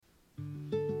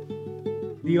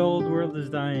The old world is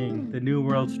dying. The new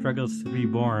world struggles to be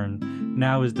born.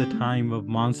 Now is the time of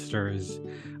monsters.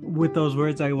 With those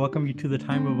words, I welcome you to the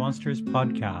Time of Monsters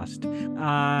podcast.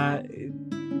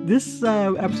 This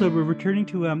episode, we're returning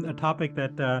to a topic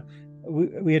that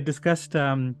we had discussed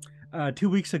 2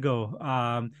 weeks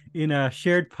ago in a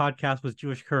shared podcast with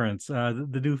Jewish Currents,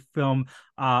 the new film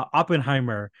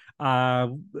Oppenheimer,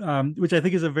 which I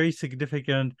think is a very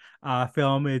significant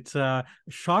film. It's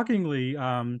shockingly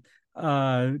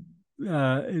uh,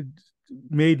 it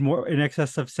made more in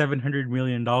excess of $700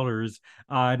 million,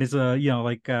 and is a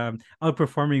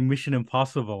outperforming Mission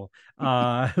Impossible,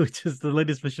 which is the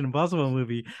latest Mission Impossible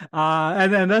movie,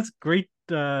 and that's great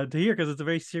to hear because it's a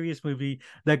very serious movie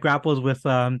that grapples with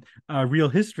real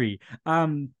history.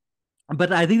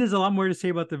 But I think there's a lot more to say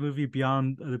about the movie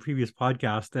beyond the previous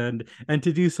podcast, and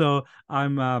to do so,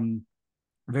 I'm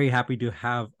very happy to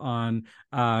have on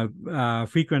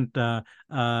frequent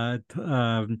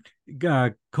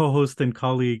co-host and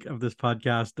colleague of this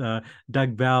podcast,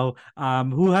 Doug Bell,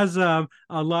 who has a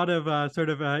lot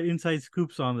of inside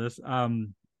scoops on this.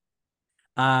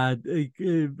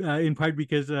 In part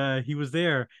because he was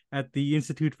there at the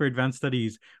Institute for Advanced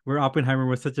Studies, where Oppenheimer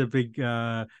was such a big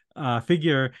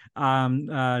figure.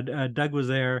 Doug was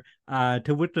there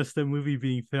to witness the movie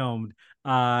being filmed,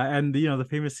 and the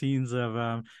famous scenes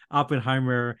of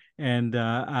Oppenheimer and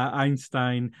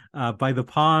Einstein by the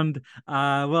pond.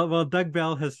 Well, Doug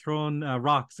Bell has thrown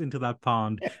rocks into that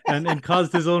pond and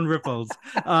caused his own ripples.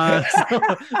 Doug,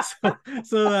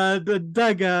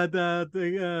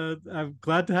 I'm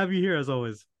glad to have you here as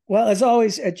always. Well, as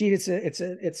always, Gene, it's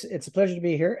a pleasure to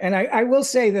be here. And I will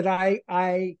say that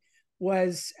I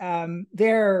was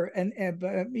there, and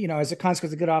as a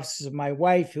consequence of good offices of my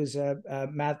wife, who's a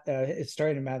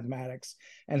historian of mathematics,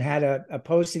 and had a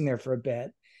posting there for a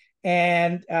bit.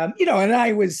 And and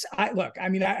I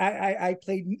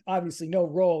played obviously no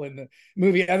role in the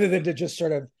movie other than to just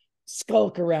sort of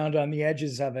skulk around on the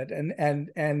edges of it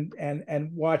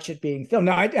and watch it being filmed.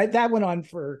 Now, that went on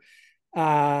for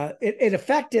it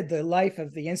affected the life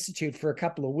of the Institute for a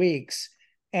couple of weeks,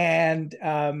 and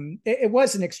it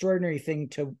was an extraordinary thing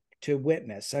to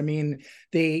witness. I mean,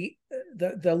 the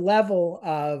level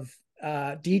of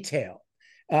detail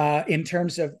in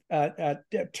terms of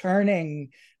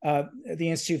turning the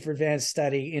Institute for Advanced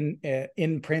Study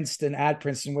in Princeton, at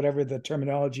Princeton, whatever the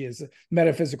terminology is, the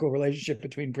metaphysical relationship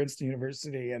between Princeton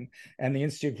University and the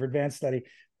Institute for Advanced Study.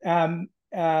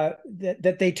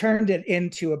 That they turned it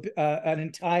into an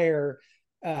entire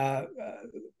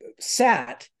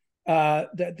set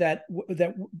that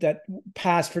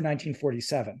passed for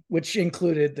 1947, which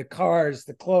included the cars,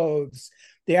 the clothes.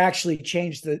 They actually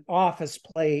changed the office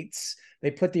plates.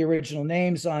 They put the original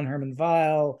names on: Herman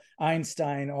Weyl,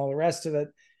 Einstein, all the rest of it.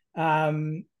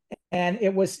 And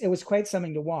it was quite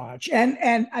something to watch.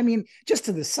 And I mean, just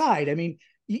to the side, I mean,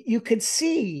 you could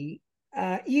see,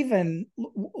 even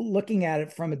looking at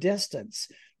it from a distance,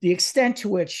 the extent to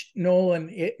which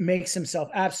Nolan makes himself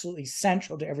absolutely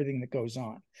central to everything that goes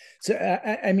on. So,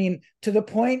 I mean, to the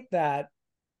point that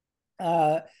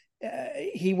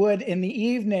he would, in the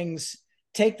evenings,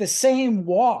 take the same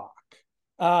walk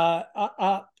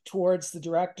up towards the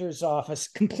director's office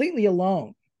completely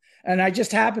alone. And I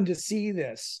just happened to see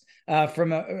this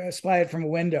spy it from a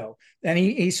window. And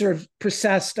he sort of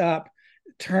processed up,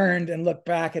 turned and looked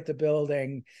back at the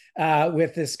building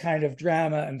with this kind of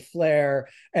drama and flair.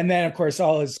 And then, of course,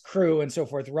 all his crew and so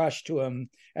forth rushed to him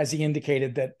as he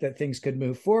indicated that things could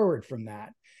move forward from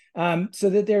that. So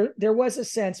that there was a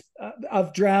sense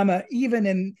of drama, even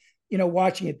in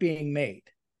watching it being made.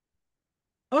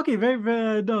 Okay, very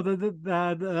no,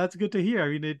 that's good to hear. I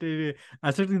mean,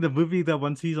 certainly the movie that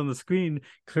one sees on the screen,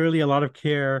 clearly a lot of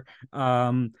care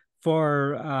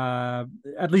for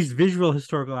at least visual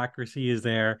historical accuracy is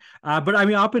there. But I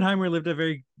mean, Oppenheimer lived a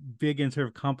very big and sort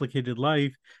of complicated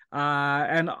life,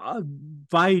 and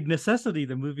by necessity,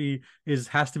 the movie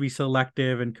has to be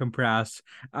selective and compressed,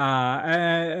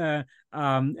 and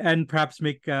perhaps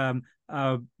make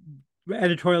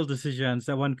editorial decisions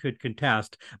that one could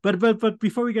contest. But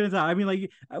before we get into that, I mean,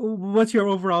 like, what's your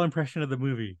overall impression of the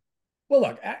movie? Well,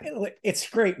 look, it's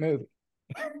a great movie.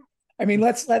 I mean,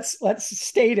 let's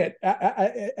state it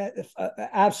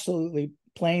absolutely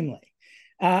plainly.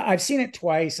 I've seen it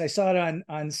twice. I saw it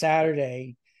on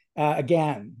Saturday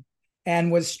again,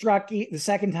 and was struck the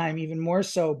second time even more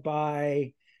so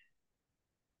by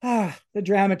the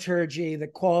dramaturgy, the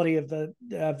quality of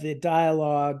the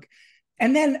dialogue,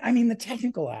 and then, I mean, the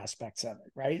technical aspects of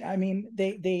it, right? I mean,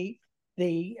 the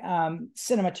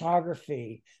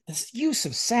cinematography, the use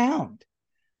of sound.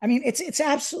 I mean, it's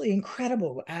absolutely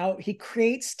incredible how he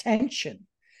creates tension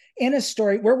in a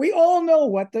story where we all know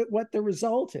what the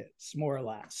result is, more or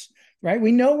less, right?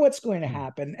 We know what's going to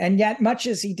happen, and yet, much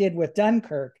as he did with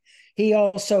Dunkirk, he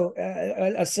also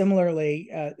a similarly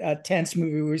tense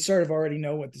movie where we sort of already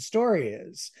know what the story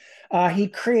is. He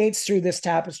creates through this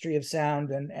tapestry of sound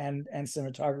and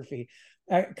cinematography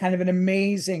kind of an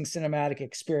amazing cinematic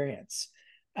experience.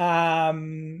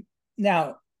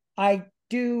 Now, I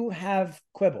do have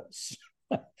quibbles.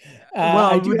 I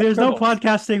Well, do have there's no quibbles.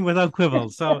 podcasting without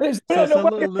quibbles. So There's so no so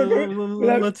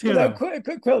without let's hear them.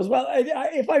 quibbles. Well,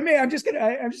 if I may, I'm just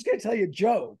gonna tell you a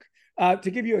joke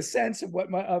to give you a sense of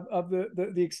what of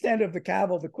the extent of the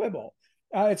cavil, the quibble.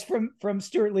 It's from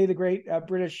Stuart Lee, the great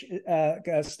British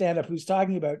stand-up, who's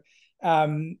talking about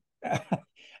um,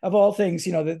 of all things,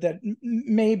 that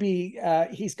maybe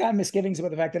he's got misgivings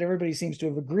about the fact that everybody seems to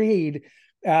have agreed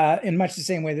in much the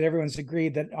same way that everyone's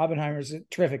agreed that Oppenheimer is a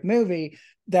terrific movie,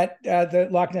 that the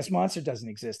Loch Ness Monster doesn't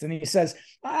exist. And he says,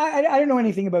 I don't know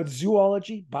anything about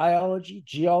zoology, biology,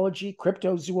 geology,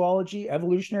 cryptozoology,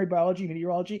 evolutionary biology,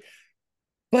 meteorology,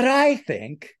 but I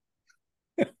think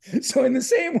so. In the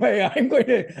same way, I'm going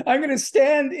to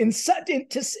stand in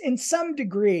some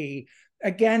degree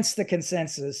against the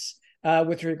consensus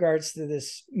with regards to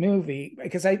this movie,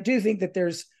 because I do think that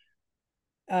there's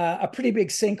a pretty big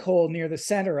sinkhole near the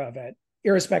center of it,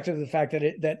 irrespective of the fact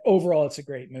that overall it's a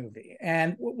great movie.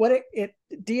 And what it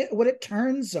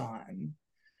turns on,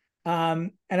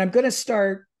 and I'm going to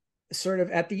start sort of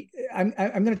I'm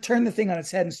going to turn the thing on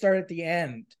its head and start at the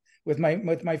end with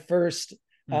my first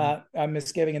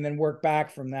misgiving, and then work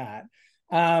back from that.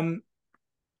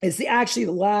 Is actually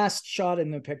the last shot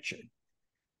in the picture.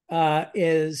 And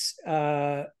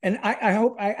I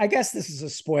hope, I guess this is a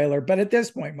spoiler, but at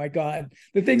this point, my God,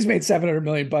 the thing's made $700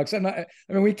 million.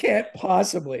 We can't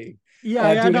possibly we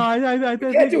can't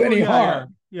think, do well, any yeah.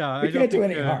 harm. Yeah, We I don't can't do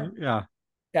think, any harm. yeah.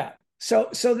 Yeah. So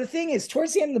the thing is,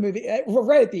 towards the end of the movie,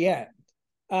 right at the end,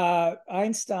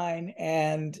 Einstein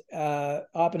and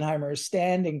Oppenheimer are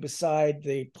standing beside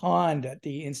the pond at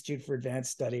the Institute for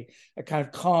Advanced Study, a kind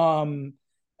of calm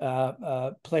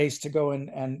place to go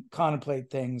and contemplate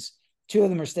things. Two of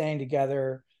them are staying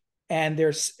together, and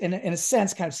there's, in a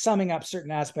sense, kind of summing up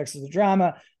certain aspects of the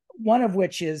drama. One of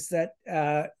which is that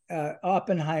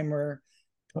Oppenheimer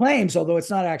claims, although it's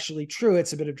not actually true,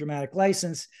 it's a bit of dramatic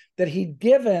license, that he'd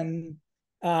given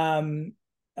Einstein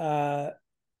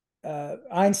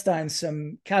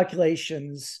some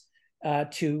calculations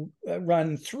to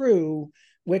run through,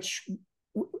 which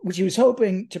he was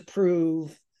hoping to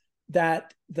prove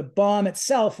that the bomb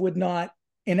itself would not,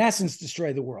 in essence,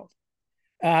 destroy the world.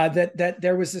 That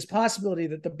there was this possibility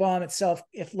that the bomb itself,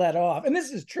 if let off, and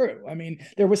this is true.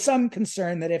 There was some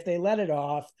concern that if they let it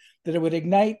off, that it would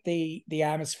ignite the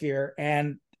atmosphere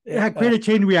and It had created a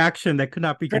chain reaction that could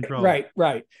not be controlled. Right,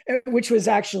 which was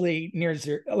actually near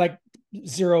zero, like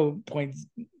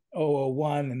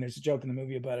 0.001, and there's a joke in the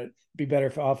movie about it. It'd be better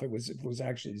if it was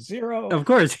actually zero. Of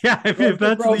course, yeah. If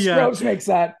that's Groves makes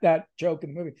that joke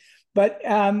in the movie, but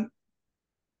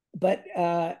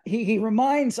he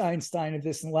reminds Einstein of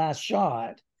this in the last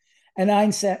shot, and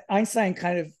Einstein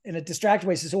kind of in a distracted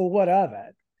way says, "Well, what of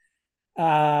it?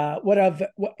 What of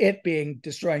it being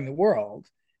destroying the world?"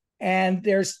 And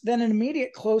there's then an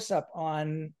immediate close up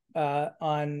on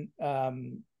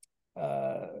Cillian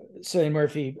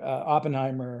Murphy,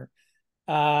 Oppenheimer,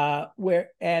 where,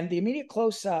 and the immediate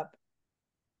close up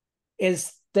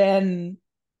is then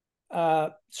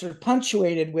sort of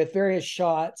punctuated with various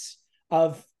shots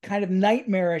of kind of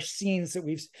nightmarish scenes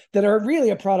that are really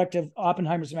a product of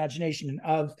Oppenheimer's imagination,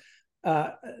 of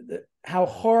how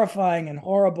horrifying and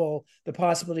horrible the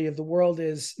possibility of the world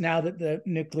is now that the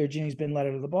nuclear genie's been let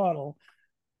out of the bottle.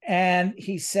 And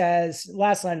he says,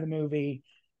 last line of the movie,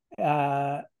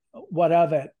 what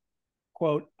of it?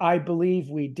 Quote, "I believe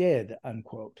we did,"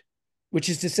 unquote, which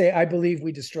is to say, I believe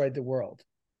we destroyed the world.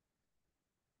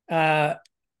 Yeah,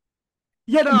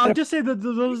 no, I'll just say that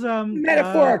those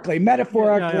metaphorically,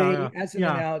 as an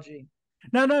yeah. analogy.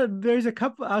 No, there's a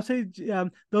couple. I'll say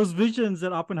those visions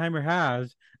that Oppenheimer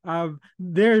has.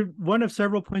 They're one of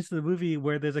several points in the movie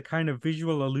where there's a kind of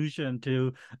visual allusion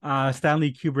to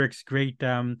Stanley Kubrick's great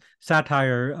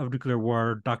satire of nuclear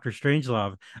war, Doctor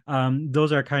Strangelove.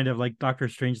 Those are kind of like Doctor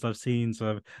Strangelove scenes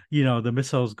of the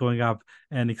missiles going up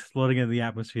and exploding in the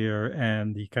atmosphere,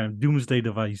 and the kind of doomsday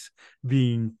device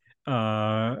being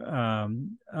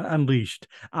unleashed.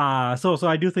 So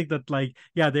I do think that, like,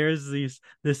 yeah, there is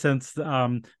this sense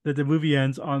that the movie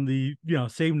ends on the,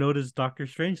 same note as Doctor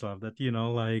Strangelove, that,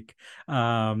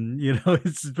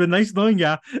 it's been nice knowing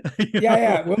ya. you Yeah, know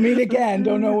yeah. We'll meet again.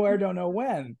 Don't know where, don't know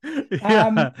when. yeah.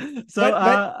 Um, So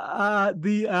but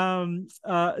the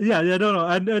yeah,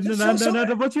 no, no, so so so no,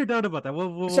 what's your doubt about that?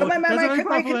 so That's a very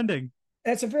my powerful ending.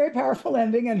 that's a very powerful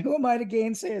ending, and who am I to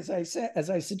gainsay, as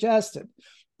I suggested?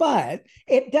 But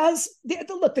it does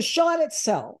look. The shot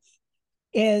itself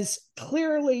is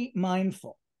clearly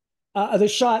mindful.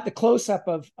 The close up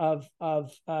of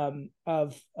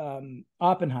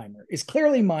Oppenheimer is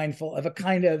clearly mindful of a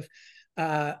kind of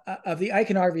the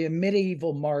iconography of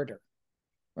medieval martyr,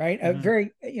 right? A Mhm.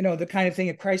 very, the kind of thing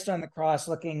of Christ on the cross,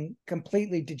 looking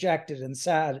completely dejected and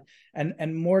sad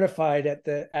and mortified at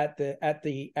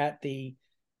the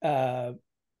uh,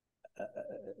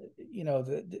 you know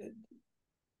the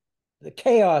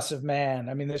chaos of man.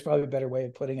 I mean, there's probably a better way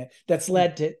of putting it, that's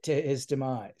led to his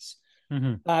demise.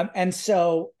 Mhm. And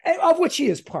so, of which he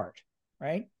is part,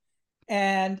 right?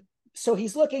 And so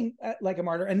he's looking like a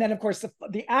martyr. And then, of course,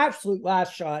 the absolute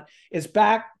last shot is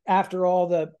back after all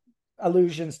the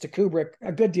allusions to Kubrick,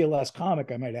 a good deal less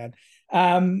comic, I might add.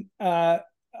 Um, uh,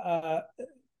 uh,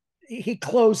 he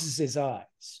closes his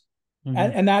eyes,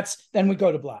 Mhm. and that's then we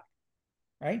go to black,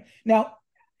 right? Now,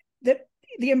 the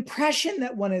the impression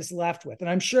that one is left with, and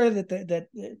I'm sure that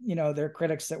there are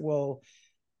critics that will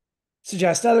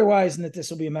suggest otherwise, and that this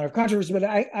will be a matter of controversy. But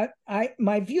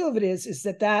my view of it is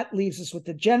that leaves us with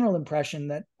the general impression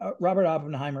that Robert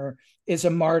Oppenheimer is a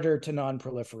martyr to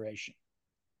non-proliferation,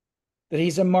 that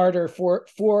he's a martyr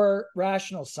for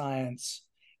rational science,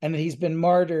 and that he's been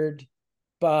martyred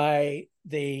by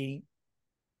the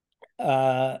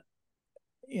uh,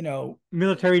 you know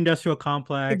Military industrial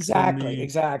complex and the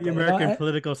exactly, American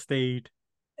political state.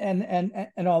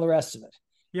 and all the rest of it,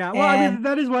 Yeah, well, I and mean,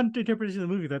 that is one interpretation of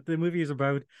the movie, that the movie is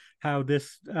about how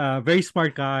this very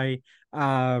smart guy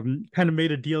kind of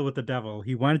made a deal with the devil.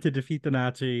 He wanted to defeat the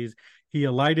Nazis. He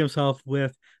allied himself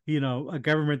with, a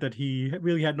government that he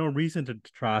really had no reason to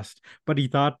trust, but he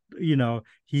thought,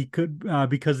 he could,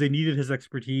 because they needed his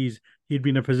expertise, he'd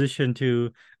be in a position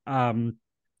to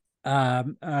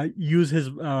use his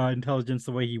intelligence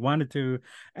the way he wanted to,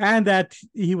 and that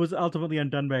he was ultimately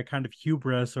undone by a kind of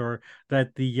hubris, or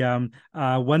that the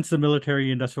once the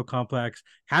military industrial complex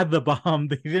had the bomb,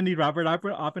 they didn't need Robert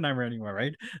Oppenheimer anymore,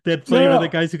 right? They had no, plenty of other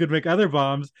no, guys who could make other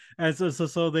bombs, and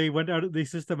so they went out, they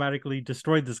systematically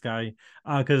destroyed this guy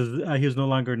because he was no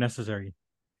longer necessary.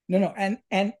 no, and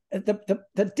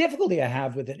the difficulty I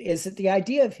have with it is that the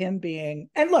idea of him being,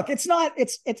 and look, it's not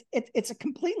it's a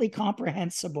completely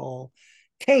comprehensible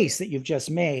case that you've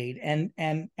just made, and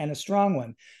a strong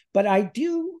one, but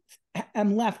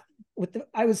am left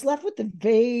I was left with the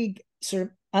vague, sort of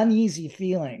uneasy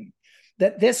feeling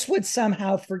that this would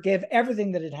somehow forgive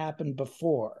everything that had happened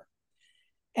before,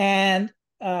 and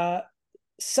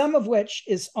some of which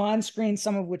is on screen,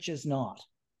 some of which is not,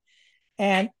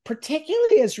 and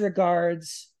particularly as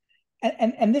regards,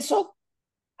 and this will,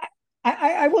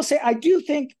 I will say, I do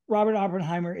think Robert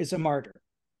Oppenheimer is a martyr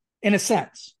in a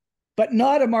sense, but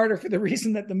not a martyr for the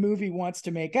reason that the movie wants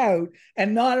to make out,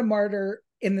 and not a martyr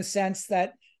in the sense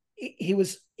that he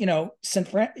was,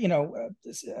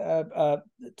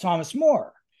 Thomas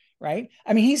More, right?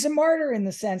 I mean, he's a martyr in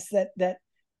the sense that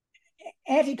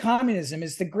anti-communism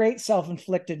is the great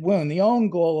self-inflicted wound, the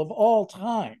own goal of all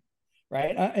time,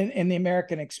 right? In the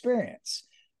American experience,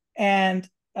 and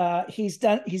he's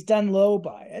done low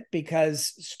by it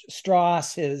because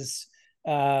Strauss, his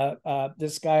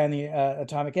this guy on the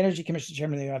Atomic Energy Commission,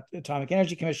 chairman of the Atomic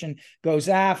Energy Commission, goes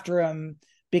after him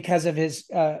because of his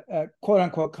quote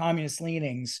unquote communist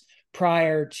leanings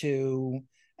prior to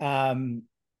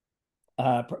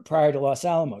prior to Los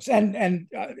Alamos, and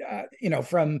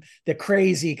from the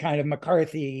crazy kind of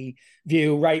McCarthy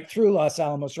view right through Los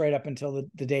Alamos, right up until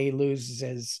the day he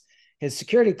loses his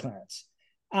security clearance.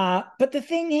 But the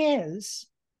thing is,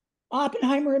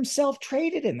 Oppenheimer himself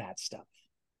traded in that stuff,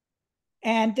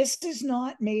 and this is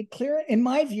not made clear. In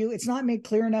my view, it's not made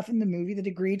clear enough in the movie the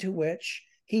degree to which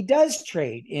he does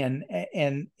trade in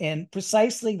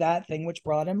precisely that thing which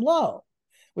brought him low,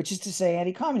 which is to say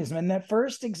anti-communism. And the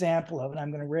first example of it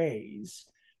I'm going to raise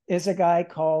is a guy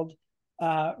called,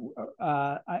 I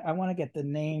want to get the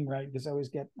name right because I always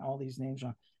get all these names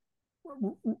wrong,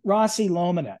 Rossi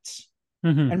Lomanitz.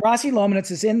 Mm-hmm. And Rossi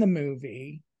Lomanitz is in the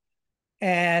movie,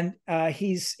 and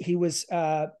he was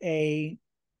uh,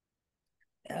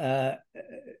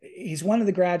 he's one of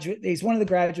the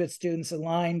graduate students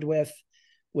aligned with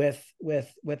with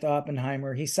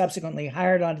Oppenheimer. He's subsequently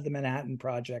hired onto the Manhattan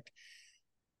Project.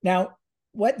 Now,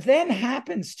 what then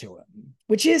happens to him,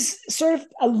 which is sort of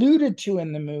alluded to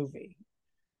in the movie,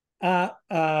 at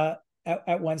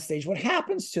one stage, what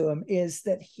happens to him is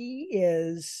that he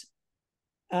is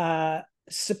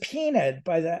subpoenaed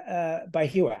by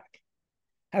HUAC,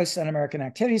 House Un-American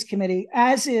Activities Committee,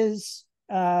 as is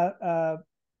Oppenheimer.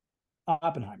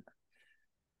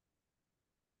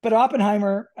 But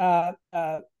Oppenheimer,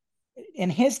 in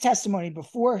his testimony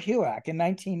before HUAC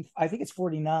in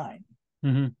 49,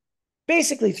 Mm-hmm.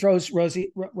 basically throws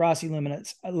Rossi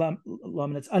Luminance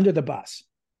under the bus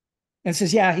and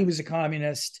says, yeah, he was a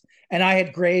communist, and I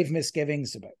had grave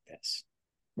misgivings about this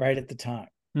right at the time.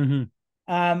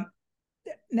 Mm-hmm.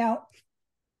 Now,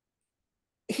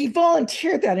 he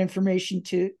volunteered that information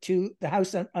to the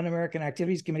House Un-American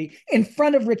Activities Committee in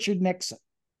front of Richard Nixon.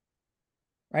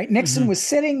 Right? Nixon was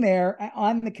sitting there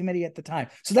on the committee at the time.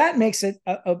 So that makes it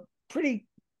a pretty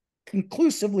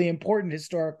conclusively important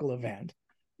historical event.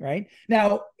 Right?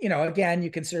 Now, again, you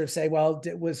can sort of say, well,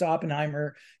 was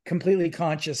Oppenheimer completely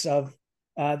conscious of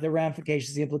the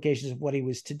ramifications, the implications of what he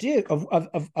was to do,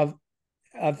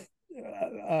 of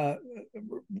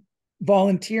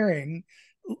volunteering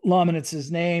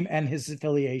Luminance's name and his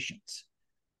affiliations?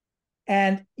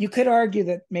 And you could argue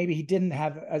that maybe he didn't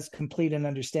have as complete an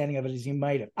understanding of it as he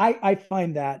might have. I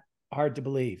find that hard to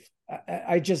believe.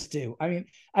 I just do. I mean,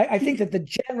 I think that the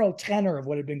general tenor of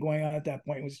what had been going on at that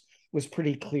point was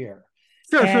pretty clear.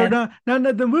 Sure. So now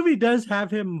the movie does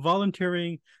have him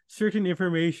volunteering certain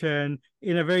information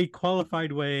in a very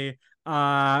qualified way,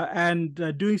 and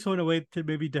doing so in a way to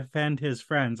maybe defend his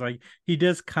friends. Like he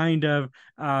does kind of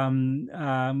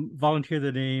volunteer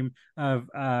the name of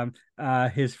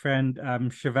his friend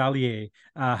Chevalier,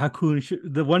 Hakoun,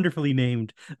 the wonderfully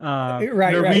named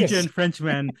Norwegian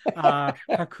Frenchman,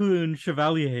 Hakoun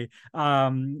Chevalier,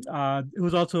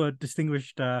 who's also a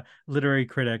distinguished literary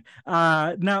critic.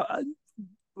 Now,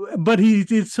 but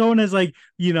he's shown as like,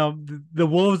 the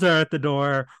wolves are at the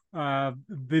door.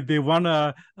 They want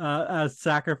to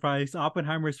sacrifice.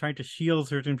 Oppenheimer is trying to shield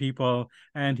certain people,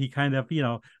 and he kind of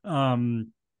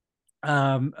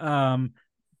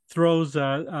throws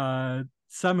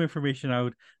some information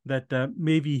out that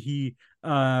maybe he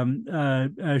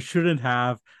shouldn't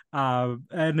have,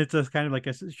 and it's a kind of like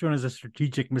shown as a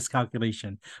strategic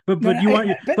miscalculation. But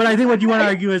I think what you want to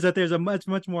argue is that there's a much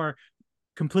more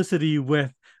complicity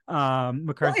with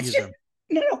McCarthyism.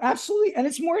 No, absolutely, and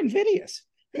it's more invidious.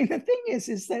 I mean, the thing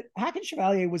is that Hakoun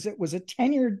Chevalier was a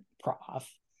tenured prof,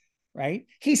 right?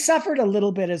 He suffered a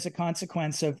little bit as a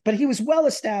consequence but he was well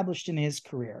established in his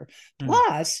career.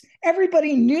 Plus,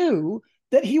 everybody knew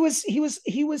that he was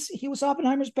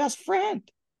Oppenheimer's best friend.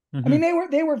 I mean,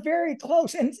 they were very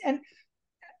close. And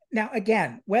now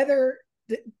again, whether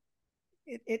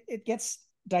it gets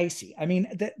dicey. I mean,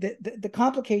 the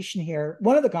complication here,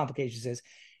 one of the complications is,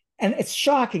 and it's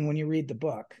shocking when you read the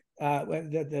book,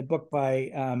 the book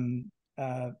by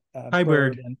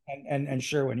Bird and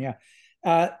Sherwin, yeah,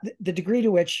 the degree to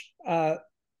which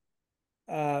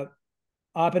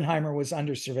Oppenheimer was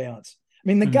under surveillance. I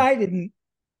mean, the guy didn't.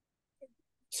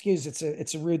 Excuse,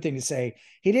 it's a rude thing to say.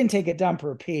 He didn't take a dump or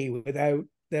a pee without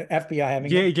the FBI having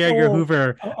J. Edgar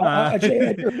Hoover, J.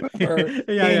 Edgar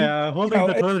Hoover, holding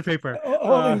the toilet paper,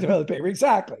 holding the toilet paper,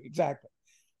 exactly.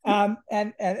 And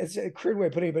it's a crude way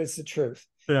of putting it, but it's the truth.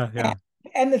 Yeah.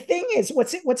 And the thing is,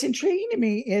 what's intriguing to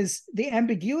me is the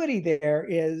ambiguity there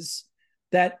is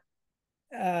that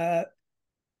at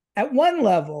one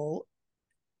level,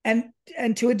 and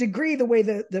to a degree, the way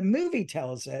the movie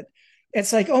tells it,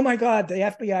 it's like, oh my God, the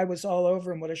FBI was all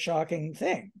over him. What a shocking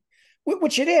thing,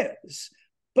 which it is.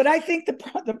 But I think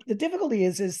the difficulty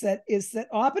is that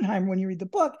Oppenheimer, when you read the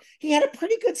book, he had a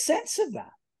pretty good sense of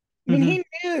that. I mean, he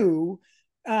knew,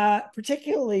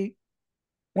 particularly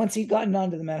once he'd gotten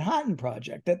onto the Manhattan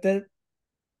Project, that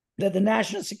the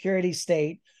national security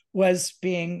state was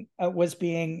being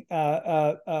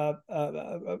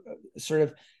sort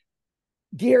of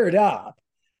geared up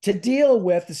to deal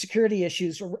with the security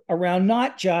issues around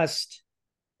not just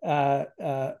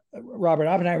Robert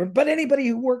Oppenheimer, but anybody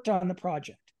who worked on the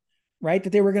project, right?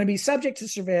 That they were going to be subject to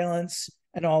surveillance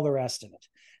and all the rest of it.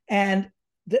 And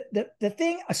the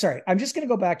thing, sorry, I'm just going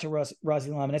to go back to Rossi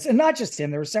Luminance, and not just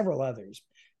him. There were several others,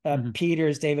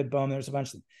 Peters, David Bohm. There's a bunch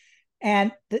of them.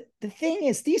 And the thing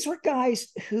is, these were guys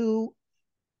who,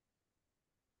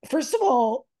 first of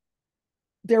all,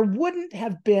 there wouldn't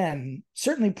have been,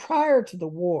 certainly prior to the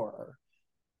war,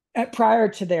 prior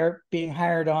to their being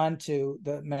hired on to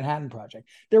the Manhattan Project,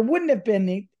 there wouldn't have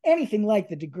been anything like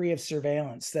the degree of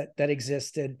surveillance that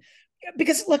existed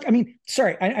because look, I mean,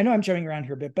 sorry, I know I'm jumping around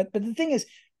here a bit, but the thing is,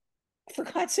 for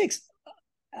God's sakes,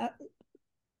 uh,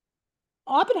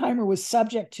 Oppenheimer was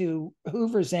subject to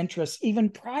Hoover's interests even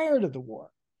prior to the war.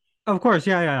 Of course,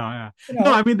 yeah. You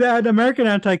No, I know, mean the American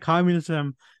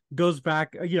anti-communism goes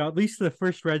back, at least to the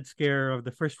first Red Scare of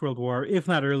the First World War, if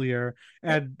not earlier,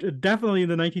 and definitely in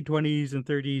the 1920s and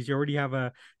 30s. You already have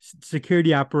a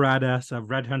security apparatus of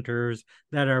red hunters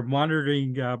that are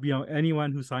monitoring,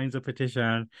 anyone who signs a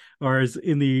petition or is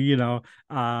in the,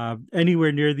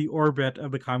 anywhere near the orbit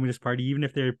of the Communist Party, even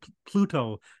if they're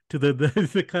Pluto to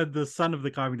the son of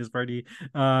the Communist Party.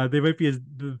 They might be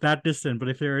that distant, but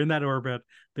if they're in that orbit,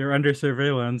 they're under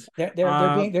surveillance.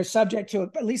 they're subject to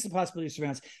at least the possibility of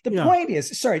surveillance. The Yeah. point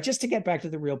is, sorry, just to get back to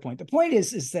the real point. The point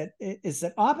is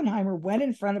that Oppenheimer went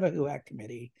in front of a HUAC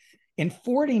committee in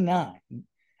 '49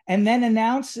 and then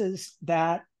announces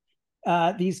that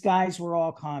these guys were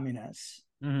all communists,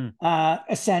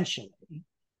 essentially,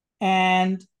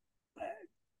 and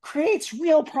creates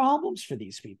real problems for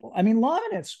these people. I mean,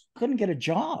 Lominitz couldn't get a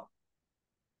job.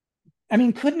 I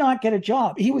mean, could not get a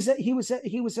job. He was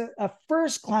a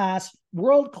first class,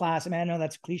 world class. I mean, I know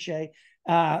that's cliche,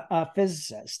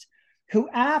 physicist who,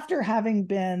 after having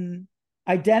been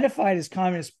identified as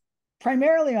communist,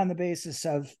 primarily on the basis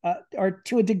of, or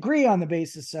to a degree on the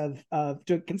basis of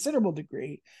to a considerable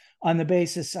degree on the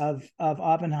basis of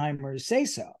Oppenheimer's say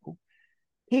so,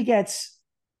 he gets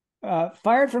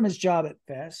fired from his job at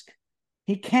Fisk.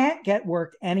 He can't get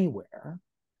work anywhere.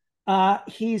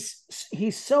 He's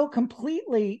so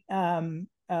completely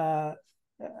at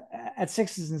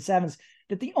sixes and sevens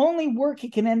that the only work he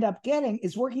can end up getting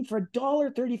is working for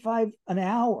 $1.35 an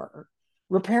hour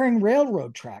repairing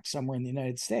railroad tracks somewhere in the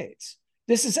United States.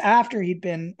 This is after he'd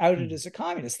been outed as a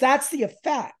communist. That's the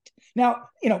effect. Now,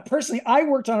 personally, I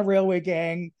worked on a railway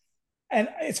gang, and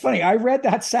it's funny. I read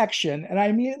that section and I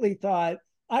immediately thought,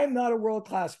 I'm not a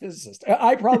world-class physicist.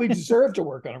 I probably deserve to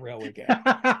work on a railway gang.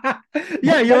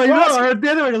 Yeah, or the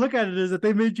other way to look at it is that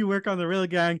they made you work on the rail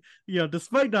gang,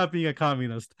 despite not being a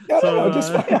communist. No.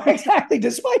 Despite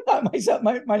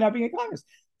my not being a communist.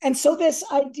 And so this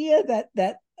idea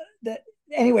that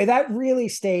anyway, that really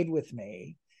stayed with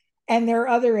me. And there are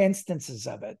other instances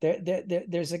of it.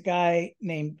 There's a guy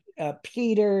named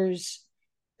Peters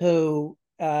who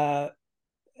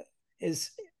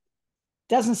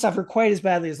doesn't suffer quite as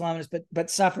badly as Lominitz, but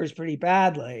suffers pretty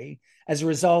badly as a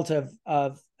result of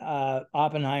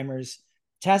Oppenheimer's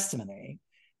testimony.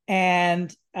 And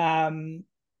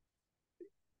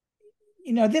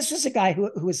this was a guy who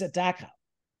was at Dachau,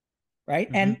 right?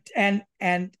 And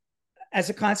as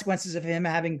a consequences of him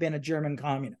having been a German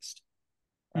communist,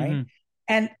 right?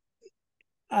 And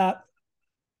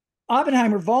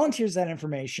Oppenheimer volunteers that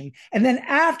information, and then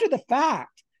after the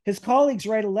fact, his colleagues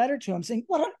write a letter to him saying,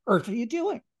 "What on earth are you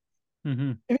doing?" I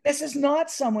mean, this is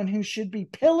not someone who should be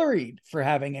pilloried for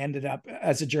having ended up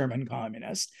as a German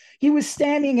communist. He was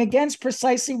standing against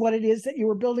precisely what it is that you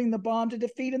were building the bomb to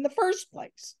defeat in the first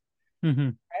place,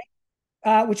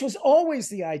 right? Which was always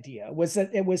the idea, was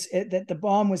that that the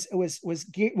bomb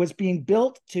was being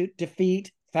built to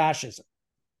defeat fascism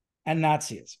and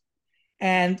Nazism.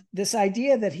 And this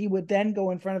idea that he would then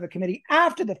go in front of a committee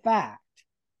after the fact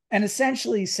and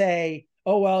essentially say,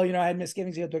 "Oh, well, I had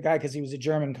misgivings about the guy because he was a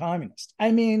German communist."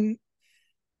 I mean,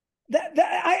 now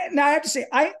I have to say,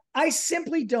 I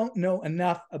simply don't know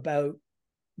enough about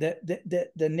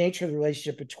the nature of the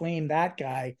relationship between that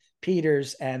guy,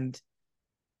 Peters, and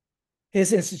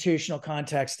his institutional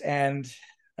context and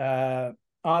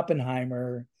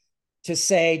Oppenheimer to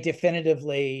say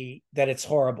definitively that it's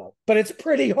horrible, but it's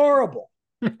pretty horrible.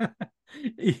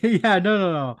 Yeah,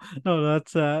 no,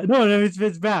 that's no,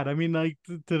 it's bad. I mean, like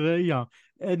to the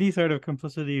any sort of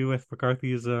complicity with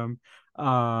McCarthyism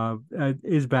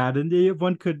is bad, and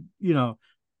one could yeah,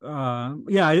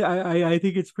 I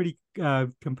think it's pretty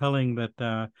compelling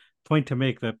that point to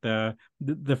make that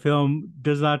the film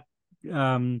does not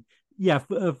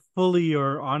fully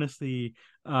or honestly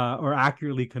or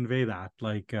accurately convey that,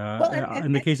 like Well,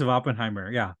 in the case of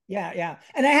Oppenheimer. Yeah.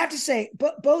 And I have to say,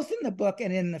 both in the book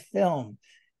and in the film,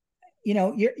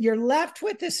 you're left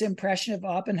with this impression of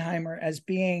Oppenheimer as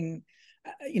being,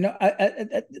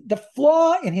 the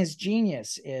flaw in his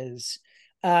genius is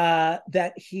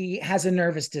that he has a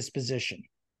nervous disposition,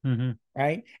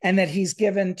 right? And that he's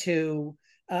given to,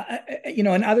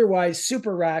 an otherwise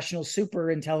super rational,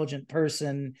 super intelligent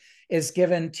person is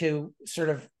given to sort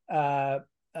of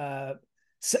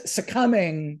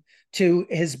succumbing to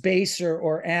his baser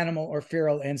or animal or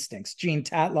feral instincts. Jean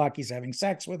Tatlock, he's having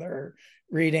sex with her,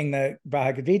 reading the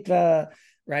Bhagavad Gita,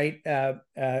 right?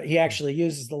 He actually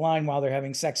uses the line while they're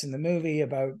having sex in the movie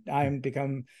about I'm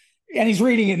become and he's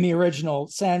reading it in the original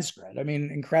Sanskrit. I mean,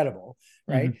 incredible,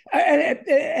 right?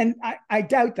 Mhm. And I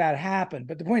doubt that happened,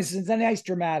 but the point is, it's a nice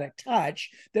dramatic touch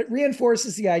that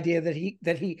reinforces the idea that he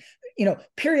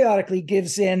periodically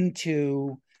gives in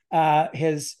to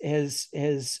his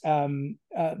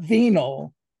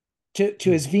venal to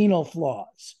his venal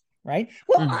flaws, right?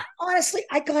 Well, Mhm. honestly,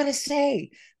 I gotta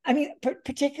say, I mean,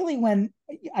 particularly when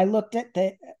I looked at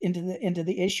into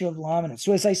the issue of Laminate,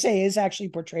 so as I say, is actually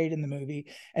portrayed in the movie,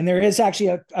 and there is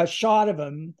actually a shot of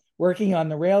him working on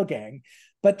the rail gang,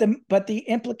 but the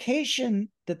implication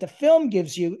that the film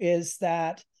gives you is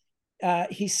that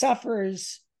he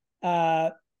suffers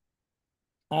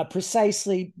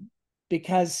precisely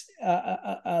because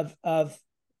of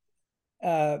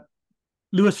uh,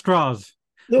 Lewis Strauss.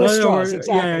 Lewis Strauss, Or yeah,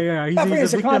 exactly. yeah, yeah. Suffering He's a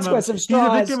as a victim of consequence of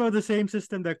Strauss. the same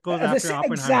system that goes after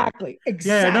Oppenheimer. Exactly, Yeah,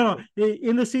 yeah, no, exactly. no.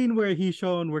 In the scene where he's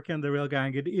shown working on the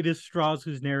railgun, it is Strauss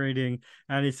who's narrating,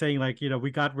 and he's saying like,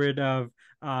 we got rid of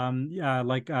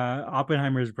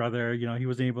Oppenheimer's brother. He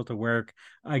wasn't able to work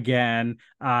again,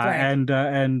 Frank.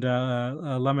 and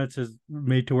Lumitz is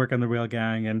made to work on the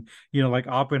railgun, and like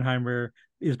Oppenheimer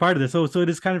is part of this. So it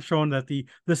is kind of shown that the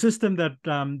system that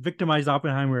victimized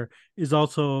Oppenheimer is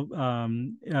also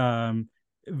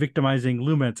victimizing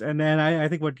Lumitz. And then I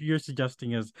think what you're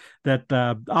suggesting is that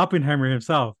Oppenheimer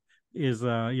himself is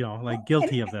like Well,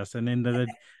 guilty of this. And in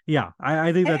yeah,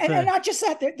 I think that's and not just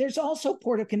that, there's also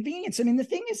port of convenience. I mean, the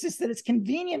thing is that it's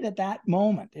convenient at that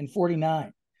moment in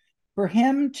 49 for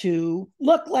him to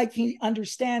look like he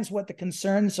understands what the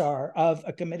concerns are of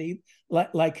a committee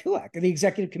like HUAC, the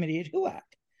executive committee at HUAC,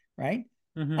 right?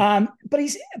 Mhm. But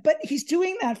he's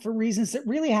doing that for reasons that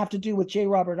really have to do with J.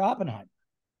 Robert Oppenheimer,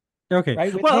 Okay.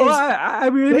 right? With Well, his I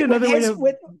mean, maybe with another way his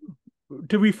with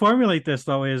to reformulate this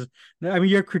though is, I mean,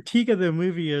 your critique of the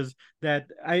movie is that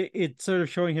it's sort of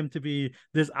showing him to be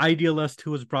this idealist who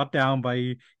was brought down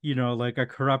by like a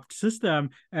corrupt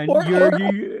system, and or or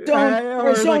his like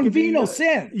own if venal you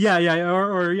sins. yeah, yeah,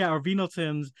 or venal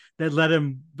sins that let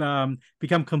him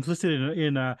become complicit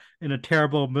in a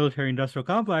terrible military industrial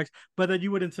complex. But then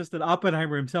you would insist that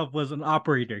Oppenheimer himself was an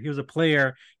operator, he was a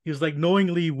player, he was like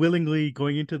knowingly, willingly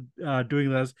going into doing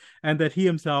this, and that he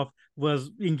himself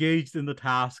was engaged in the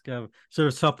task of sort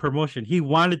of self-promotion. He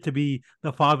wanted to be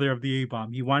the father of the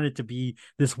A-bomb. He wanted to be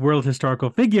this world historical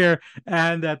figure,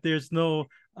 and that there's no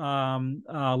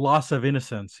loss of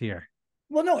innocence here.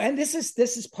 Well, no, and this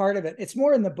is part of it. It's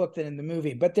more in the book than in the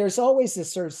movie, but there's always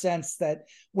this sort of sense that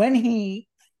when he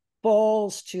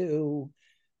falls to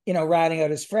ratting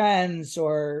out his friends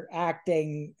or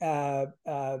acting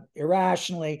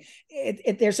irrationally,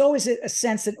 there's always a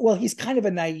sense that, well, he's kind of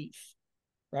a naive,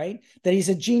 right? That he's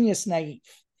a genius naive.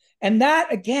 And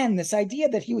that, again, this idea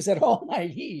that he was at all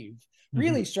naive Mm-hmm.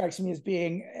 really strikes me as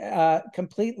being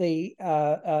completely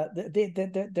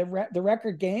the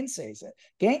record gainsays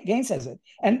it.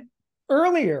 And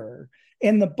earlier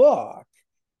in the book,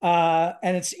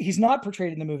 and he's not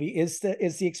portrayed in the movie, is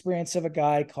the experience of a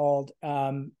guy called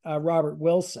Robert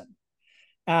Wilson.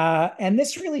 And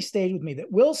this really stayed with me,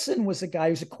 that Wilson was a guy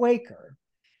who's a Quaker,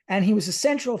 and he was a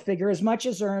central figure as much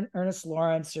as Ernest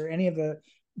Lawrence or any of the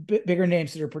bigger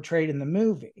names that are portrayed in the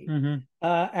movie, Mm-hmm.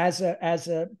 as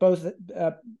a both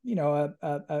a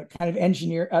kind of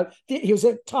engineer. He was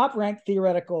a top ranked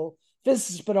theoretical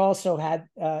physicist, but also had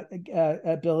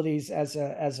abilities as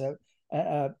a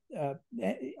on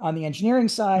the engineering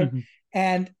side. Mm-hmm.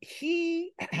 And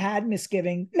he had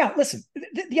misgiving. Now, listen,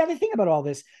 the other thing about all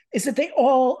this is that they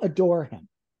all adore him,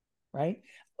 right?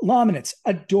 Laminitz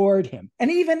adored him. And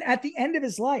even at the end of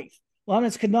his life,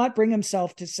 Laminitz could not bring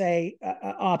himself to say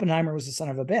Oppenheimer was the son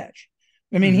of a bitch.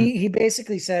 I mean, Mm-hmm. he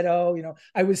basically said, "Oh,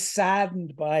 I was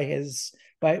saddened by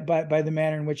the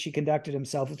manner in which he conducted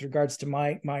himself with regards to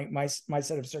my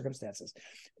set of circumstances."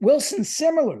 Wilson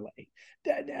similarly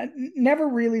never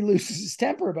really loses his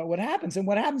temper about what happens, and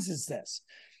what happens is this: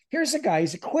 here's a guy,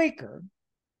 he's a Quaker,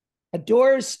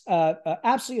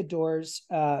 absolutely adores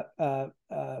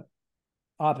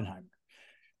Oppenheimer.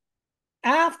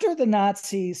 After the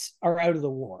Nazis are out of the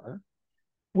war,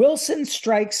 Wilson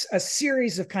strikes a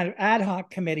series of kind of ad hoc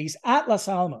committees at Los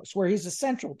Alamos, where he's a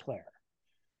central player,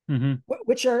 Mm-hmm.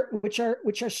 which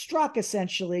are struck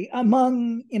essentially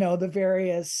among the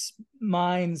various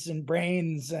minds and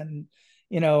brains and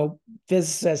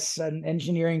physicists and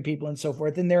engineering people and so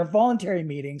forth. And there are voluntary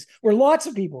meetings where lots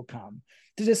of people come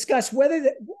to discuss what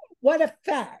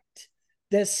effect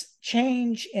this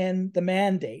change in the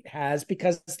mandate has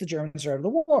because the Germans are out of the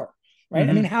war. Right? I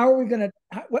Mm-hmm. mean, how are we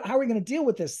going to deal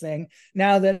with this thing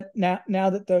now that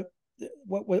the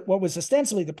what was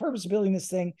ostensibly the purpose of building this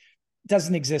thing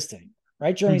doesn't exist anymore,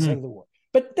 right? Germany's Mm-hmm. out of the war.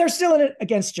 but they're still in it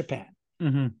against Japan.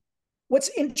 Mm-hmm. What's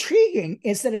intriguing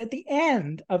is that at the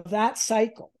end of that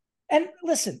cycle, and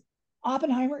listen,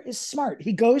 Oppenheimer is smart.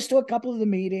 He goes to a couple of the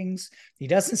meetings. He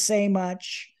doesn't say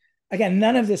much. Again,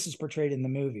 none of this is portrayed in the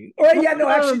movie. Or yeah, no,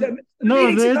 actually, the No,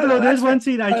 meetings. No, no, there's that's one right.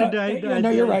 scene Yeah, no,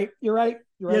 you're right. You're right.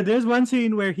 You're yeah, right. there's one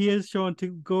scene where he is shown to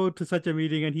go to such a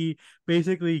meeting, and he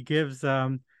basically gives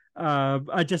a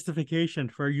justification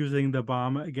for using the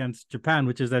bomb against Japan,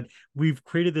 which is that we've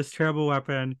created this terrible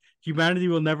weapon. Humanity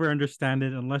will never understand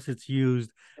it unless it's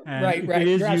used, and Right, if it right.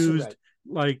 is You're absolutely used right.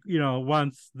 like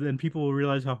once, then people will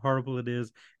realize how horrible it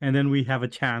is, and then we have a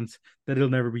chance that it'll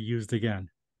never be used again.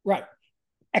 Right.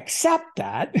 Accept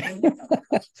that,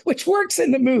 which works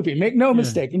in the movie. Make no Yeah,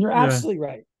 mistake, and you're yeah. absolutely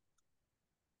right.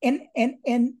 And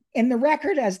the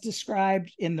record as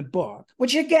described in the book,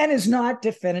 which again is not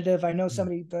definitive. I know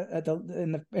somebody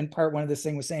in part one of this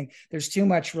thing was saying there's too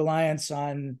much reliance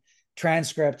on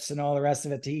transcripts and all the rest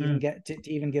of it to even Mm, get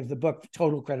to even give the book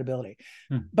total credibility.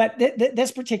 mm, But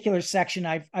this particular section,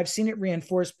 I've seen it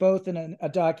reinforced both in a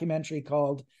documentary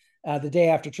called "The Day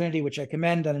After Trinity," which I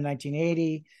commend, done in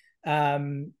 1980,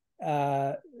 um,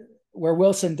 uh, where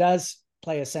Wilson does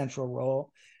play a central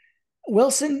role.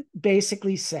 Wilson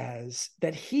basically says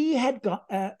that he had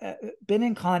been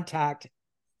in contact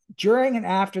during and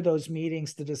after those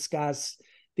meetings to discuss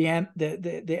the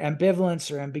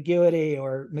ambivalence or ambiguity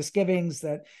or misgivings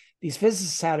that these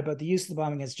physicists had about the use of the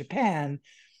bomb against Japan.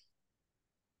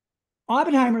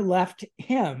 Oppenheimer left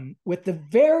him with the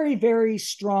very, very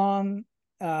strong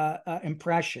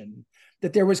impression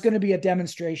that there was going to be a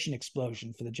demonstration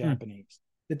explosion for the mm, Japanese,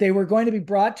 that they were going to be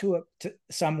brought to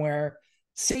somewhere,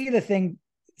 see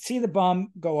the bomb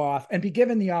go off, and be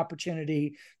given the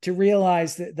opportunity to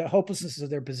realize the hopelessness of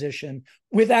their position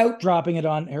without dropping it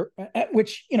on her,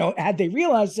 which, had they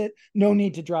realized it, no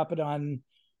need to drop it on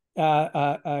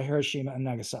Hiroshima and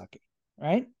Nagasaki,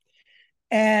 right?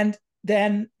 And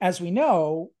then, as we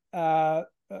know, and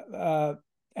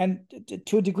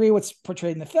to a degree, what's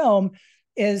portrayed in the film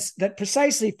is that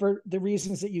precisely for the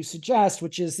reasons that you suggest,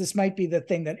 which is this might be the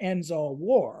thing that ends all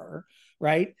war,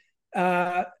 right?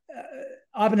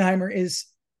 Oppenheimer is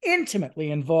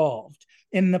intimately involved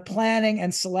in the planning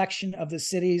and selection of the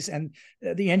cities and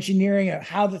the engineering of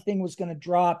how the thing was going to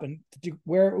drop and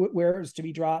where it was to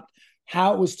be dropped,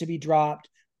 how it was to be dropped,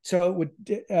 so it would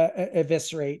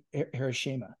eviscerate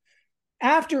Hiroshima.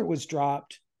 After it was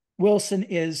dropped, Wilson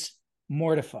is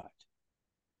mortified.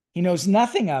 He knows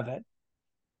nothing of it.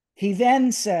 He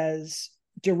then says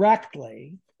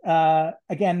directly,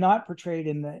 again, not portrayed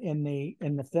in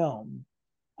the film,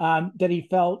 that he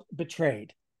felt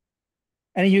betrayed,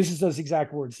 and he uses those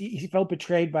exact words. He felt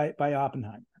betrayed by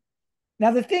Oppenheimer.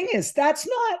 Now the thing is, that's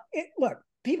not it. Look,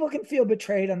 people can feel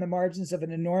betrayed on the margins of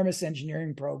an enormous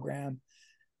engineering program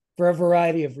for a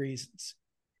variety of reasons.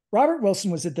 Robert Wilson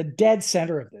was at the dead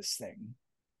center of this thing.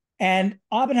 And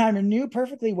Oppenheimer knew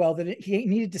perfectly well that he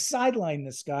needed to sideline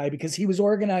this guy because he was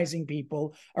organizing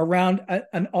people around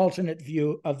an alternate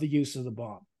view of the use of the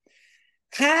bomb.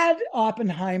 Had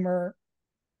Oppenheimer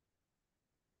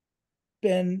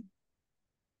been,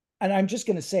 and I'm just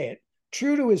going to say it,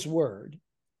 true to his word,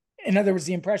 in other words,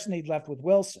 the impression he'd left with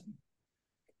Wilson,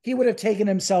 he would have taken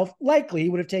himself out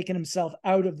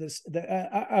of this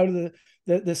out of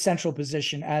the central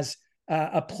position as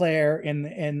a player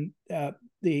in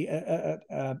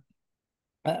the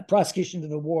prosecution of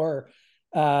the war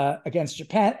against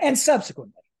Japan, and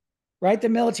subsequently, right? The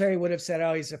military would have said,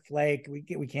 "Oh, he's a flake. We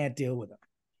can't deal with him,"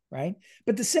 right?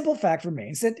 But the simple fact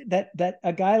remains that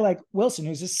a guy like Wilson,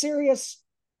 who's a serious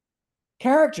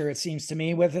character, it seems to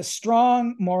me, with a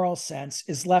strong moral sense,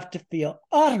 is left to feel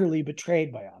utterly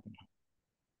betrayed by Oppenheimer.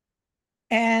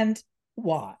 And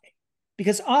why?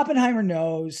 Because Oppenheimer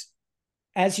knows,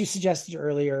 as you suggested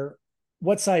earlier,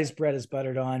 what side his bread is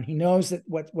buttered on. He knows that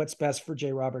what's best for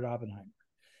J. Robert Oppenheimer.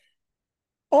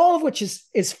 All of which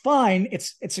is fine.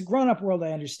 It's a grown-up world,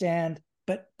 I understand.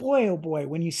 But boy, oh boy,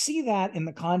 when you see that in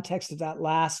the context of that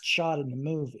last shot in the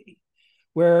movie,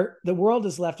 where the world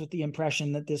is left with the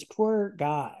impression that this poor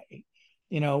guy,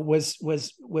 was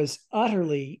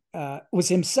utterly was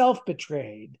himself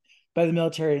betrayed by the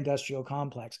military industrial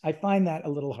complex. I find that a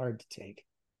little hard to take.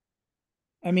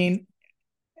 I mean,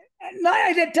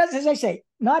 not, it does, as I say,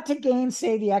 not to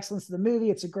gainsay the excellence of the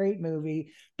movie. It's a great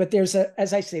movie, but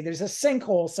as I say, there's a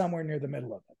sinkhole somewhere near the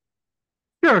middle of it.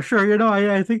 Sure, sure.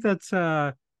 I think that's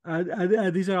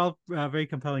these are all very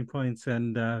compelling points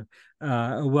and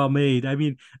well made. I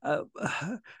mean,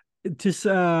 to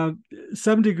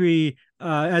some degree,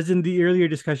 as in the earlier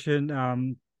discussion,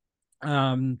 um,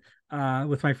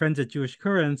 with my friends at Jewish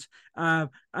Currents, I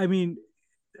mean,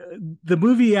 the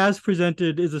movie as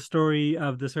presented is a story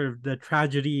of the sort of the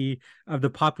tragedy of the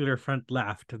popular front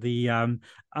left. And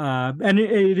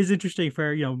it is interesting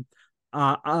for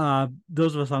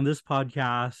those of us on this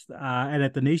podcast and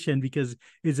at the Nation, because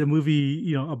it's a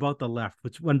movie about the left,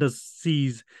 which one does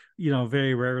sees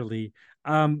very rarely.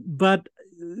 But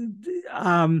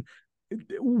um,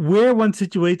 where one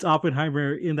situates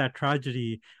Oppenheimer in that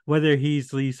tragedy, whether he's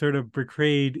the sort of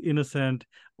betrayed innocent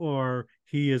or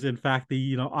he is in fact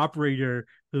the operator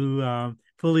who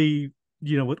fully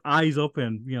with eyes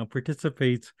open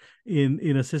participates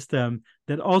in a system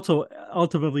that also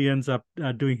ultimately ends up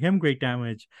doing him great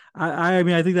damage. I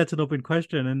mean, I think that's an open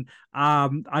question, and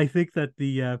I think that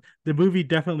the movie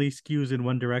definitely skews in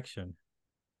one direction.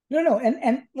 No,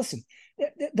 and listen,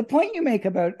 the point you make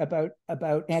about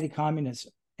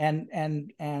anti-communism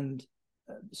and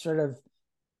sort of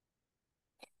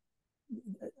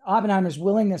Oppenheimer's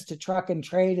willingness to truck and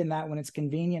trade in that when it's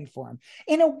convenient for him.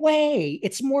 In a way,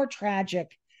 it's more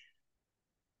tragic.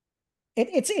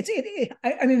 I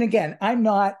mean, again, I'm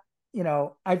not,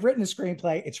 I've written a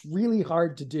screenplay. It's really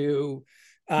hard to do.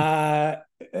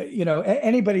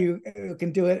 Anybody who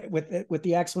can do it with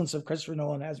the excellence of Christopher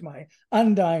Nolan has my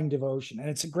undying devotion, and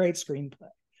it's a great screenplay.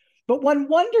 But one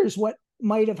wonders what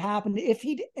might have happened if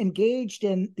he'd engaged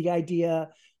in the idea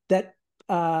that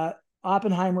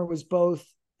Oppenheimer was both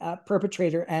a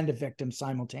perpetrator and a victim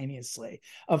simultaneously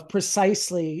of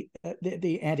precisely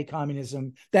the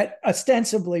anti-communism that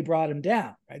ostensibly brought him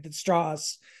down, right? That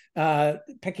Strauss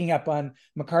picking up on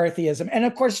McCarthyism, and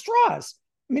of course Strauss.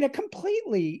 I mean, a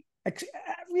completely,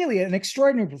 really an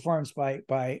extraordinary performance by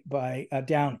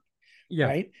Downey. Yeah,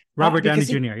 right? Robert Downey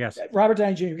Jr. Yes, Robert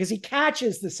Downey Jr. Because he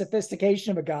catches the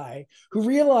sophistication of a guy who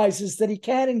realizes that he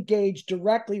can't engage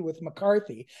directly with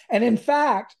McCarthy, and in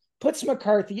fact puts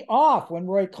McCarthy off when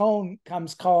Roy Cohn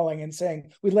comes calling and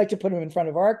saying, "We'd like to put him in front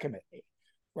of our committee."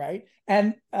 Right.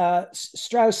 And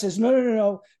Strauss says,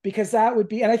 no, because that would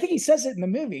be, and I think he says it in the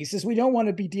movie. He says, we don't want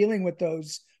to be dealing with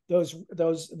those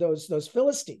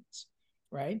Philistines.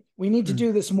 Right. We need to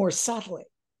do this more subtly.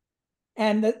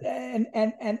 And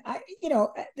I,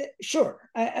 sure.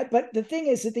 But the thing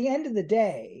is, at the end of the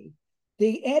day,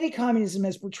 the anti-communism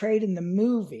as portrayed in the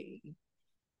movie,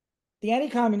 the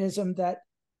anti-communism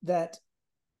that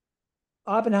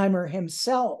Oppenheimer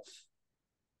himself,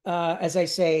 as I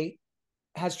say,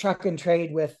 has truck and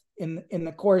trade with in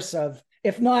the course of,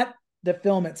 if not the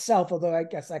film itself, although I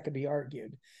guess that could be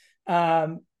argued,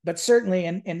 but certainly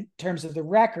in terms of the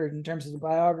record, in terms of the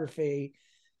biography,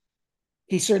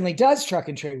 he certainly does truck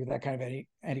and trade with that kind of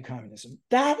anti-communism.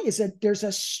 There's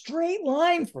a straight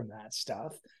line from that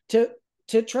stuff to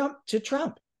Trump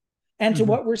and to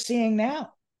what we're seeing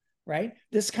now, right?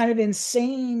 This kind of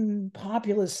insane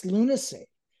populist lunacy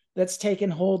that's taken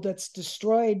hold, that's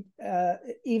destroyed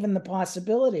even the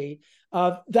possibility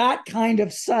of that kind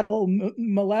of subtle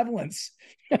malevolence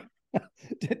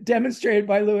demonstrated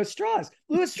by Louis Strauss.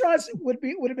 Louis Strauss would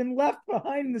have been left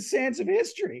behind in the sands of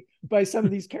history by some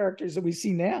of these characters that we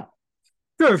see now.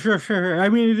 Sure. I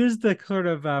mean, it is the sort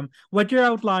of what you're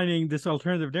outlining, this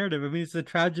alternative narrative. I mean, it's the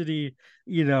tragedy,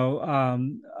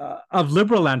 of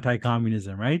liberal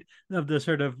anti-communism, right? Of the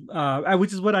sort of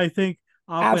which is what I think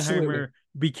Oppenheimer Absolutely.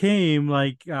 became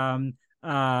like by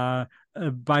the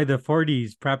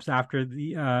 40s, perhaps after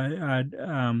the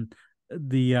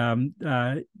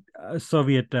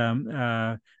Soviet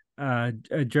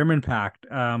German Pact.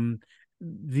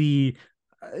 The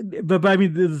but I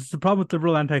mean, the problem with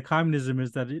liberal anti-communism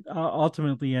is that it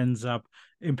ultimately ends up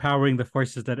empowering the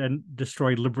forces that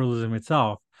destroyed liberalism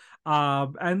itself.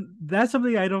 And that's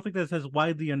something I don't think that's as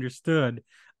widely understood,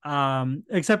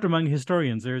 except among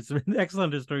historians. There's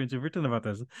excellent historians who've written about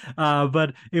this.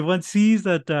 But if one sees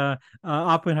that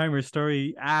Oppenheimer's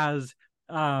story as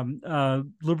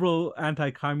liberal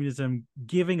anti-communism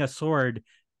giving a sword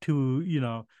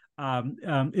to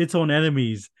its own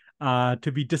enemies,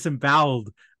 to be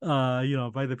disemboweled,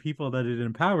 by the people that it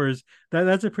empowers.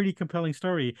 That's a pretty compelling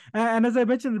story. And as I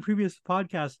mentioned in the previous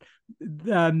podcast,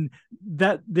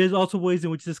 that there's also ways in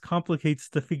which this complicates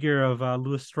the figure of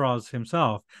Louis Strauss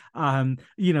himself,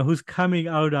 who's coming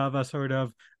out of a sort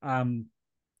of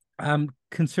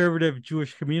conservative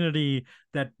Jewish community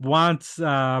that wants,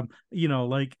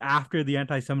 like after the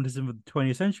anti-Semitism of the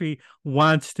 20th century,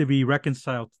 wants to be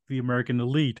reconciled to the American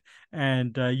elite,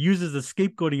 and uses the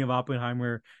scapegoating of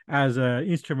Oppenheimer as an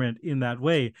instrument in that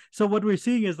way. So what we're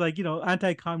seeing is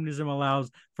anti-communism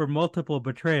allows for multiple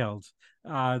betrayals.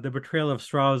 The betrayal of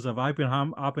Strauss, of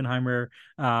Oppenheimer,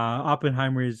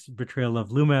 Oppenheimer's betrayal of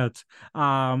Lumet.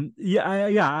 I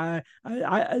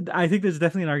think there's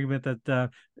definitely an argument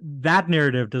that that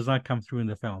narrative does not come through in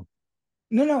the film.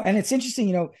 No, and it's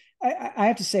interesting. I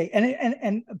have to say,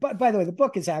 but by the way, the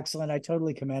book is excellent. I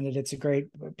totally commend it. It's a great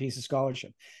piece of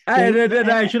scholarship. And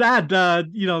I should add,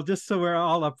 just so we're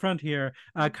all upfront here,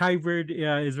 Kai Bird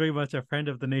is very much a friend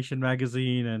of the Nation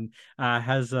magazine and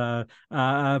has a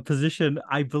position,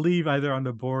 I believe, either on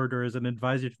the board or as an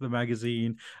advisor to the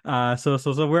magazine.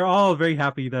 So we're all very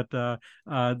happy that the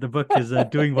book is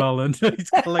doing well and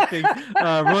he's collecting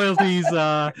royalties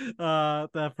from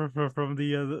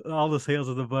the all the sales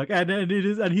of the book, and it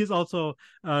is, and he's also,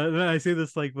 and I say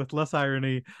this like with less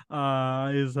irony,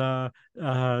 is a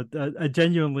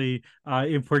genuinely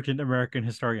important American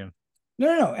historian.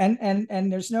 No,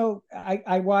 and there's no.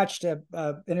 I watched a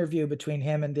interview between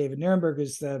him and David Nuremberg,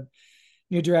 who's the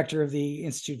new director of the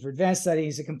Institute for Advanced Study.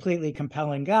 He's a completely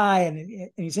compelling guy,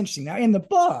 and he's interesting. Now, in the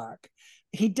book,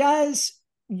 he does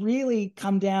really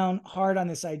come down hard on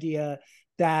this idea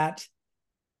that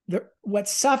what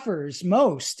suffers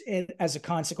most as a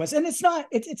consequence, and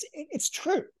it's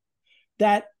true,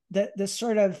 that the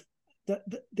sort of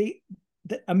the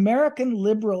American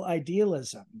liberal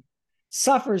idealism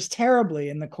suffers terribly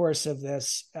in the course of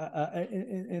this,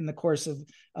 in the course of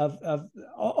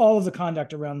all of the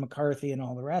conduct around McCarthy and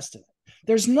all the rest of it.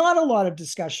 There's not a lot of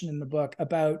discussion in the book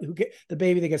about the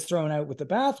baby that gets thrown out with the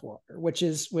bathwater, which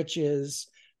is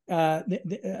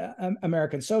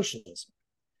American socialism,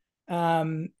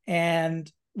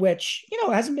 and which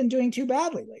hasn't been doing too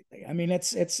badly lately. I mean, it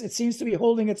seems to be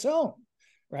holding its own.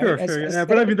 Right. Sure, yeah.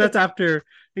 But I mean, that's after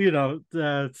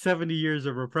 70 years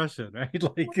of repression, right?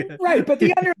 Right. But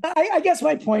I guess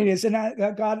my point is, and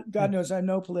God knows I'm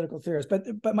no political theorist, but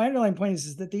my underlying point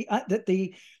is that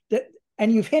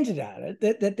and you've hinted at it,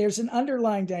 that there's an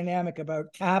underlying dynamic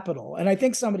about capital, and I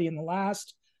think somebody in the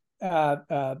last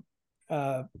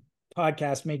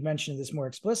podcast made mention of this more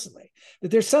explicitly,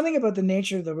 that there's something about the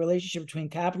nature of the relationship between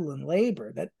capital and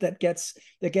labor that gets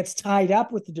tied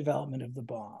up with the development of the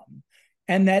bomb,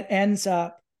 and that ends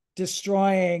up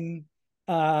destroying,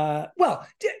 put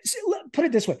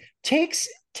it this way, takes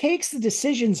the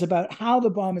decisions about how the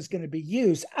bomb is going to be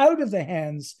used out of the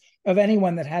hands of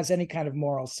anyone that has any kind of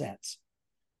moral sense.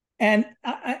 And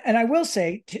I will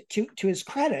say, to his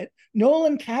credit,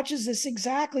 Nolan catches this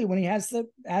exactly when he has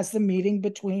the meeting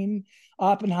between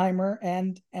Oppenheimer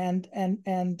and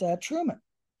Truman,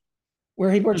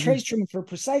 where he portrays Truman for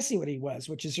precisely what he was,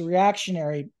 which is a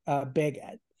reactionary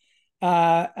bigot.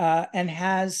 And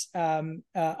has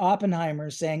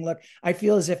Oppenheimer saying, "Look, I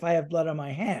feel as if I have blood on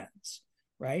my hands,"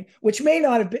 right? Which may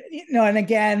not have been, and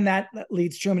again, that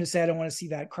leads Truman to say, "I don't want to see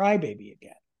that crybaby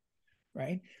again,"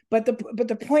 right? But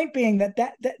the point being that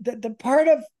the part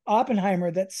of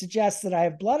Oppenheimer that suggests that I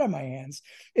have blood on my hands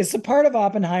is the part of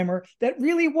Oppenheimer that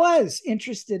really was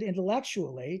interested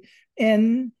intellectually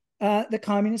in the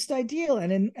communist ideal,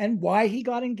 and why he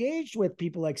got engaged with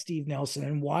people like Steve Nelson,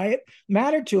 and why it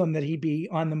mattered to him that he be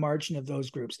on the margin of those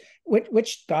groups,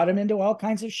 which got him into all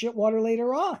kinds of shitwater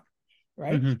later on,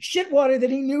 right? Mm-hmm. Shitwater that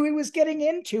he knew he was getting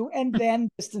into and then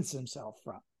distanced himself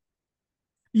from.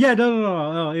 Yeah,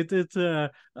 no. It's a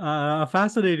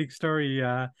fascinating story.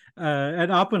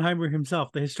 And Oppenheimer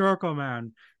himself, the historical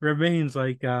man, remains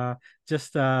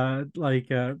just a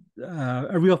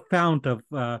real fount of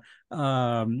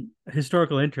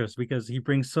historical interest, because he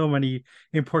brings so many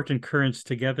important currents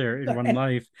together in one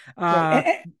life.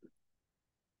 Right.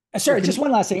 Sorry, just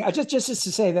one last thing. Just to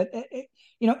say that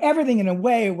everything in a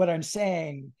way, what I'm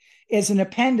saying is an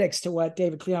appendix to what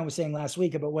David Cleon was saying last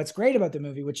week about what's great about the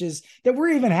movie, which is that we're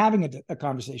even having a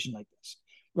conversation like this,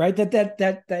 right?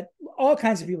 That all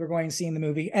kinds of people are going and seeing the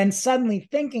movie and suddenly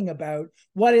thinking about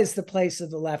what is the place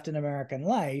of the left in American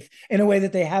life in a way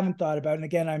that they haven't thought about. And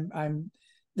again,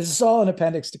 this is all an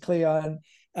appendix to Cleon.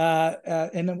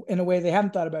 In a way they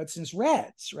haven't thought about since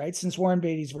Reds, right? Since Warren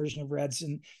Beatty's version of Reds,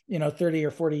 30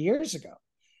 or 40 years ago.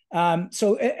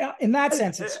 So in that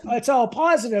sense, it's all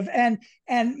positive, and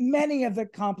many of the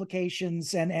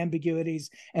complications and ambiguities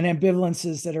and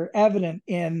ambivalences that are evident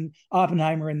in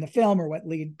Oppenheimer in the film are what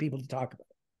lead people to talk about it.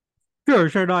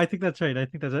 Sure. No, I think that's right.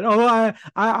 Although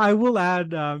I will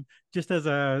add, just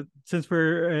since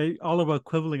we're all about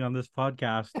quibbling on this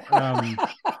podcast,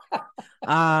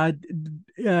 I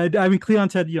mean, Cleon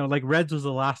said, Reds was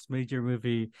the last major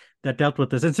movie that dealt with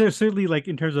this, and so certainly, like,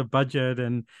 in terms of budget,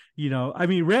 and I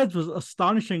mean, Reds was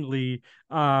astonishingly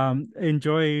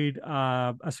enjoyed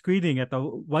a screening at the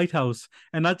White House,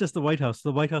 and not just the White House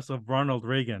of Ronald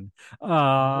Reagan,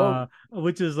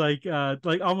 which is like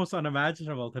almost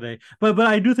unimaginable today. But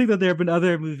I do think that there have been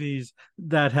other movies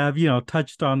that have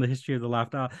touched on the history of the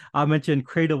left. I'll mention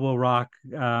Cradle Will Rock,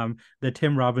 the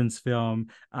Tim Robbins film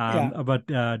about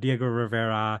Diego Rivera.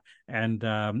 Guerra and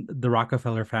the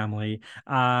Rockefeller family.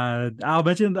 I'll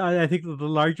mention, I think, the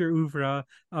larger oeuvre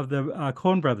of the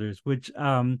Coen brothers, which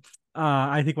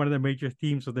I think one of the major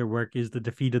themes of their work is the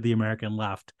defeat of the American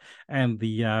left and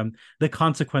the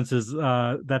consequences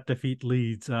that defeat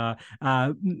leads.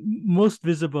 Most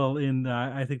visible in,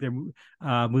 I think, their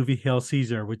movie Hail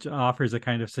Caesar, which offers a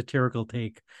kind of satirical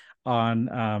take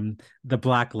on the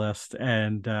blacklist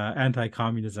and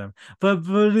anti-communism. But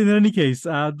in any case,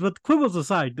 but quibbles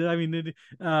aside, I mean,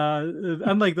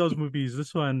 unlike those movies,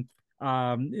 this one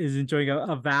is enjoying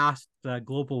a vast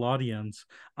global audience,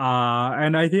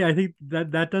 and I think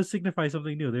that does signify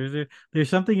something new. There's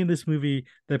something in this movie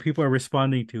that people are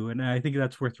responding to, and I think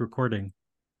that's worth recording.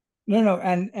 No,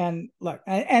 and look,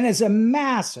 and it's a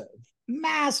massive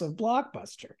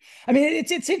blockbuster. I mean,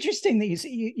 it's interesting that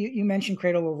you mentioned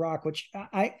Cradle of Rock, which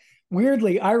I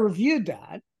weirdly I reviewed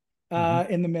that Mhm.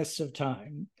 in the midst of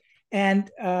time, and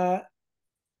that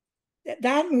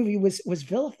movie was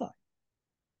vilified,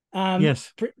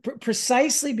 Yes.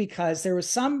 precisely because there was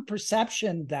some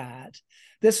perception that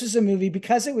this was a movie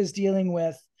because it was dealing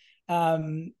with,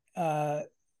 um, uh,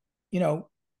 you know,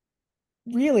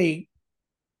 really,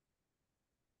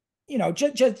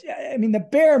 just I mean, the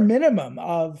bare minimum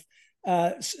of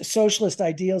socialist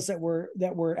ideals that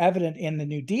were evident in the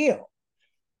New Deal,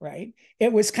 right?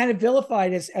 It was kind of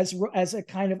vilified as a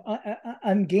kind of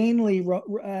ungainly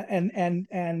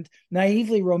and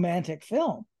naively romantic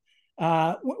film,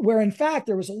 where in fact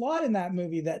there was a lot in that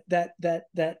movie that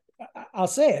I'll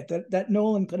say it that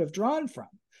Nolan could have drawn from,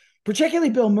 particularly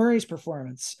Bill Murray's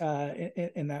performance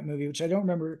in that movie, which I don't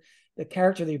remember the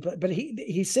character that he played, but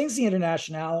he sings the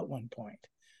Internationale at one point.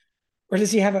 Or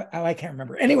does he have a? Oh, I can't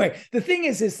remember. Anyway, the thing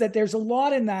is that there's a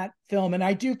lot in that film, and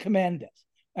I do commend it.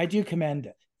 I do commend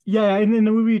it. Yeah, in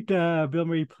the movie, Bill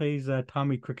Murray plays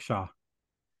Tommy Crickshaw.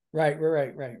 Right.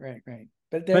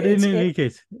 But But in it's any it.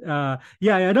 case,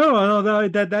 yeah, no,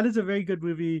 that is a very good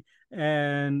movie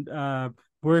and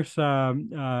worth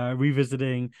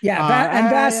revisiting. Yeah, and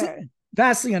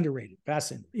vastly underrated.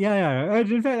 Vastly underrated. Yeah.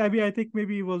 In fact, I mean, I think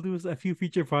maybe we'll do a few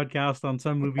feature podcasts on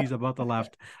some movies about the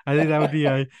left. I think that would be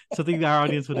something that our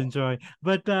audience would enjoy.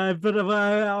 But on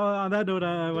that note,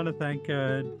 I want to thank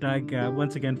Doug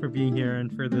once again for being here and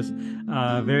for this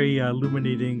very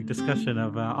illuminating discussion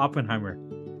of Oppenheimer.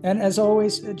 And as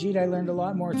always, Jeet, I learned a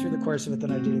lot more through the course of it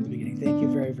than I did at the beginning. Thank you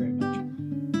very, very much.